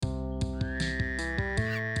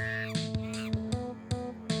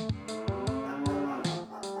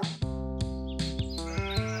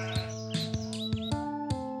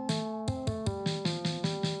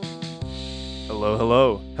Hello,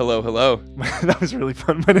 hello. Hello, hello. That was really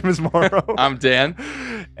fun. My name is Mauro. I'm Dan.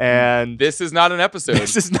 And This is not an episode.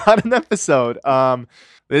 this is not an episode.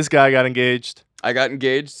 This guy got engaged. I got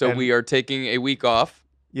engaged, so And- we are taking a week off.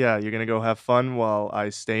 Yeah, you're gonna go have fun while I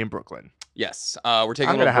stay in Brooklyn. Yes, we're taking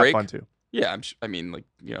I'm a gonna little break. have fun too.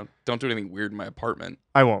 Yeah, don't do anything weird in my apartment.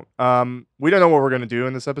 I won't. We don't know what we're gonna do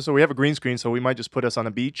in this episode. We have a green screen, so we might just put us on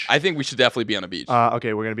a beach. I think we should definitely be on a beach.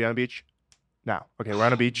 Okay, we're gonna be on a beach now. Okay, we're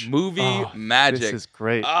on a beach. Movie Oh, magic. This is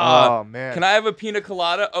great. Ah, Oh man. Can I have a pina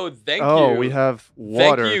colada? Oh, thank you. Oh, we have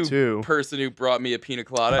water Thank you, too. person who brought me a pina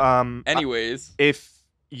colada. Anyways, If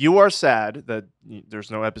you are sad that there's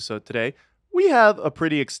no episode today, we have a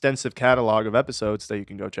pretty extensive catalog of episodes that you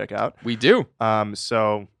can go check out. we do.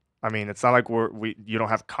 So I mean, it's not like you don't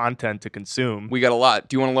have content to consume. We got a lot.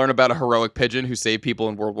 Do you want to learn about a heroic pigeon who saved people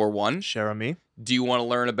in World War I? Share on me, Do you want to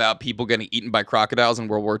learn about people getting eaten by crocodiles in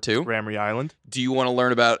World War II? Grammary Island, Do you want to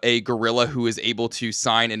learn about a gorilla who is able to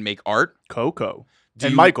sign and make art? Coco, Do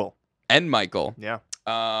and you- Michael. And Michael. Yeah.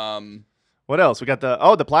 Platypus What else? We got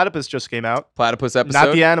the Platypus just came out. episode.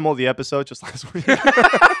 Not the animal, the episode just last week.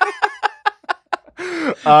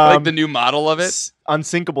 Like the new model of it.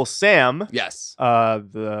 Unsinkable Sam. Yes.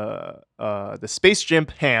 The Space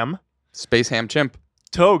Chimp Ham. Space Ham Chimp.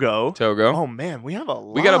 Togo. Togo. Oh man, we have a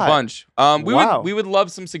lot. We got a bunch. Wow. We would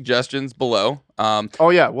love some suggestions below. Oh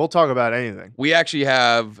yeah, we'll talk about anything. We actually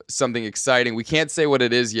have something exciting. We can't say what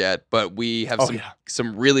it is yet, but we have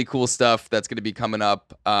some really cool stuff that's going to be coming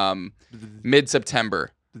up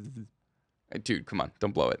mid-September. Dude, come on,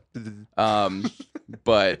 don't blow it. I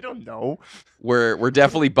But don't know. we're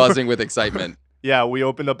definitely buzzing with excitement. Yeah, we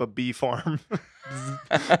opened up a bee farm.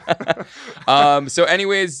 So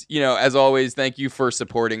anyways, as always, thank you for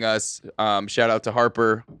supporting us. Shout out to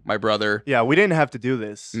Harper, my brother, Yeah, we didn't have to do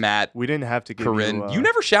this. Matt, We didn't have to give Corinne. you. You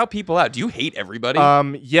never shout people out. Do you hate everybody?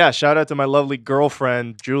 Yeah, shout out to my lovely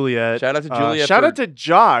girlfriend Juliet. Shout out to Juliet Shout for- out to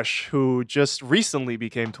Josh, who just recently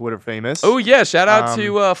became Twitter famous. Oh yeah, shout out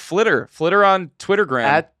to Flitter on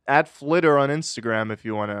Twittergram. At Flitter on Instagram if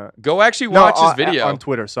you want to Go actually watch his video. on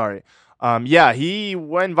Twitter. Sorry. Yeah, he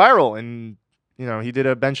went viral and he did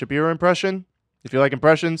a Ben Shapiro impression. If you like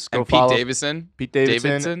impressions, go and follow Pete Davidson.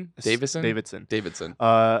 Davidson.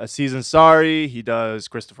 Aziz Ansari. He does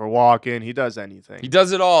Christopher Walken. He does anything. He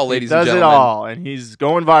does it all, ladies and He does gentlemen. it all, and he's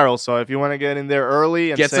going viral. So if you want to get in there early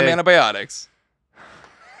and Get some antibiotics.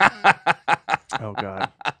 oh god.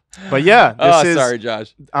 But yeah, this is. Sorry,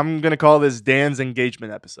 Josh. I'm gonna call this Dan's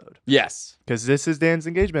engagement episode Yes. because this is Dan's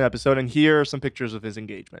engagement episode, and here are some pictures of his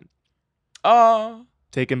engagement Oh,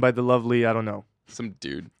 taken by the lovely, I don't know, some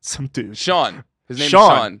dude. some dude. Sean. His name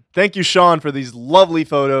Sean. is Sean. Thank you, Sean, for these lovely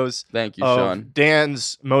photos Thank you, of Sean.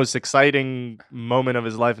 Dan's most exciting moment of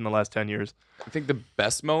his life in the last 10 years. I think the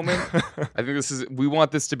best moment. I think we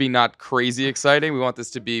want this to be not crazy exciting. We want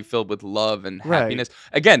this to be filled with love and Right. happiness.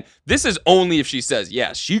 Again, this is only if she says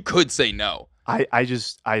yes. She could say no. I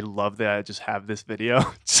love that I just have this video.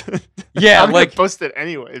 Yeah, I'm like gonna post it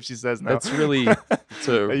anyway if she says no. that's really. It's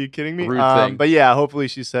a Are you kidding me? rude thing. But yeah, hopefully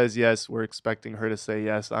she says yes. We're expecting her to say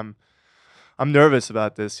yes. I'm nervous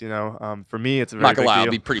about this. For me, it's a very not gonna big lie. deal.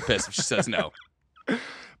 I'll be pretty pissed if she says no.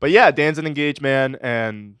 But yeah, Dan's an engaged man,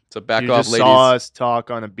 and So back you off, just ladies. saw us talk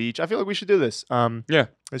on a beach. I feel like we should do this. Yeah.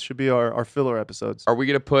 This should be our filler episodes. Are we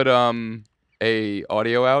gonna put a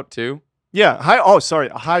audio out too? Yeah. Hi. Oh, sorry.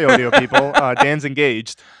 Hi, audio people. Dan's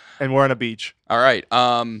engaged, and we're on a beach. All right.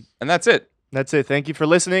 And that's it. That's it. Thank you for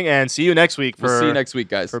listening, and see you next week. We'll see you next week,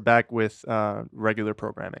 guys. For back with regular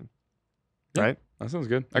programming. Yeah. Right? That sounds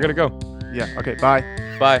good. I gotta go. Yeah. Okay. Bye.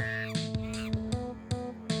 Bye.